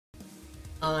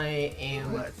I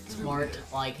am smart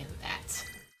like that.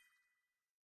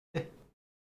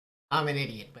 I'm an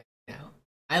idiot, but you know,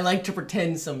 I like to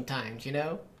pretend sometimes, you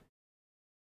know?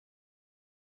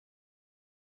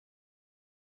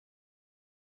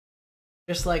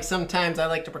 Just like sometimes I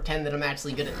like to pretend that I'm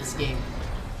actually good at this game.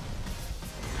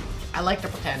 I like to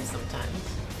pretend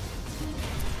sometimes.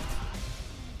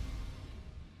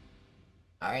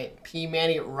 Alright,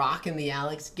 Pmanny rocking the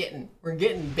Alex, we're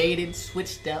getting baited,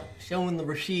 switched up, showing the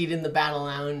Rashid in the battle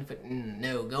lounge, but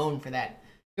no, going for that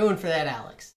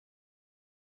Alex.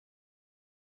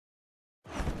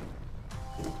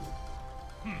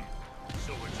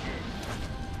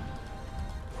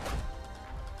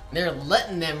 They're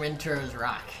letting them Rentoros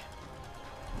rock.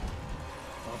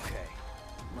 Okay,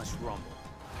 let's rumble.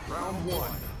 Round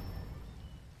one.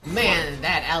 Man,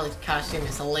 that Alex costume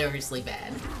is hilariously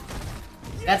bad.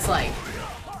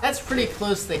 That's pretty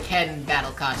close to Ken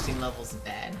battle costume levels of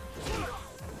bad.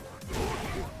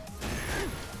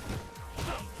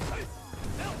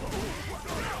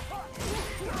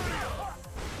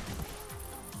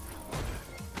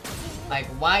 Like,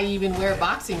 why even wear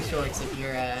boxing shorts if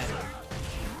you're,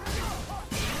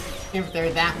 if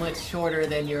they're that much shorter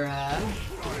than your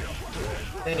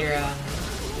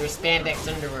spandex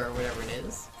underwear or whatever it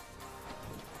is.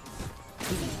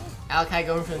 Alekaii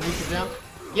going for the neutral jump.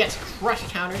 Gets crush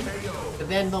countered, but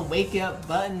then the wake up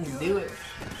button do it.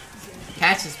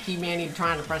 Catches Pmanny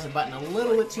trying to press a button a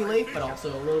little bit too late, but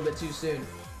also a little bit too soon.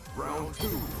 Round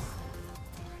two.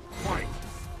 Fight.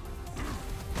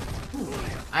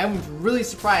 I was really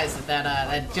surprised that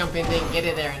that jump in didn't get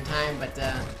it there in time, but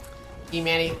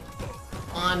Pmanny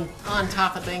on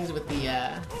top of things with the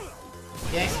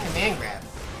EX command grab,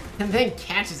 and then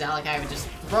catches Alekaii with just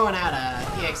throwing out a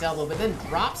EX elbow, but then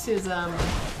drops his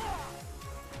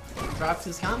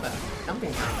combo,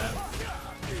 jumping combo,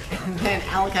 and then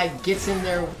Alekaii gets in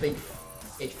there with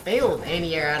a failed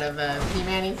anti-air out of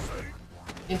Pmanny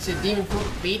into Demon Pool,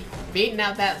 baiting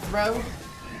out that throw.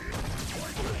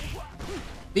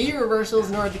 V reversals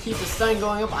in order to keep the stun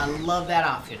going up. I love that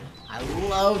option. I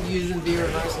love using V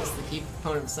reversals to keep the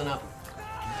opponent's stun up.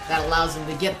 That allows him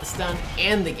to get the stun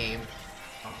and the game.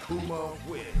 Akuma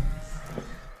wins.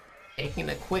 Taking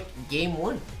a quick game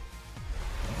one.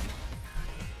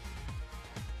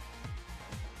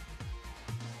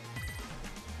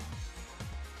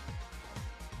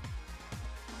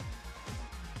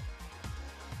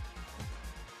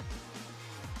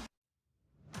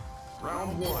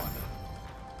 Round one.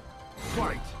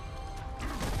 Fight.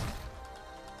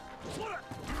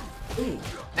 Ooh,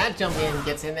 that jump in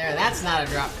gets in there. That's not a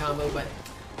drop combo, but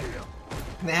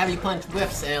the heavy punch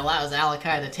whiffs and it allows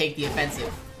Alekaii to take the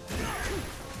offensive.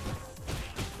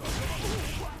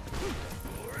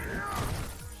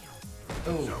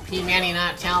 Ooh, Pmanny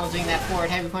not challenging that forward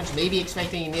heavy punch. Maybe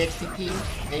expecting an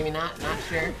EXTP. Maybe not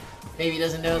sure. Maybe he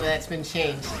doesn't know that it's been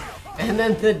changed. And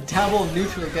then the double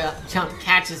neutral jump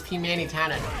catches Pmanny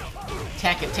trying to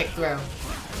tech a tick throw.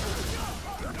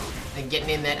 And getting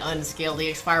in that unscaled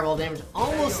EX fireball damage.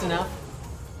 Almost enough.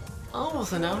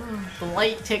 Almost enough. The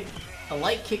light kick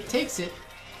takes it.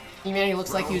 Pmanny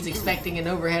looks like he was expecting an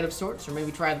overhead of sorts, or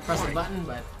maybe tried to press a button,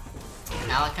 but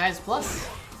Alekai's plus.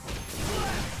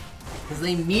 As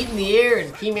they meet in the air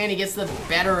and Pmanny gets the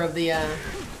better of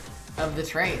the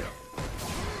trade.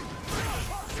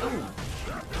 Ooh.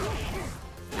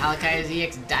 Alekai's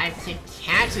EX dive kick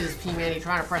catches Pmanny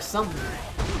trying to press something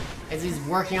as he's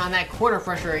working on that corner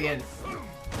pressure again.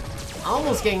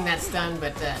 Almost getting that stun,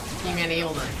 but Pmanny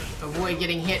able to avoid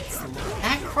getting hit.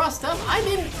 That crossed up?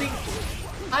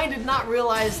 I did not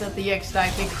realize that the EX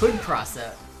dive kick could cross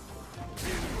up.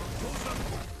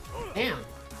 Damn.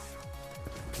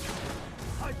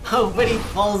 Oh, but he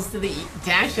falls to the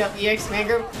dash up EX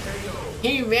finger.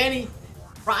 Pmanny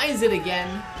tries it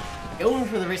again. Going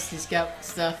for the risky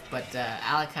stuff, but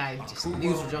Alekaii just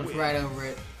neutral jumps right over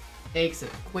it. Takes a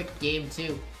quick game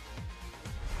two.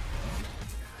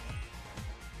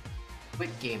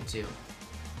 Quick game two.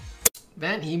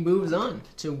 Then he moves on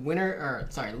to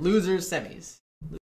losers semis.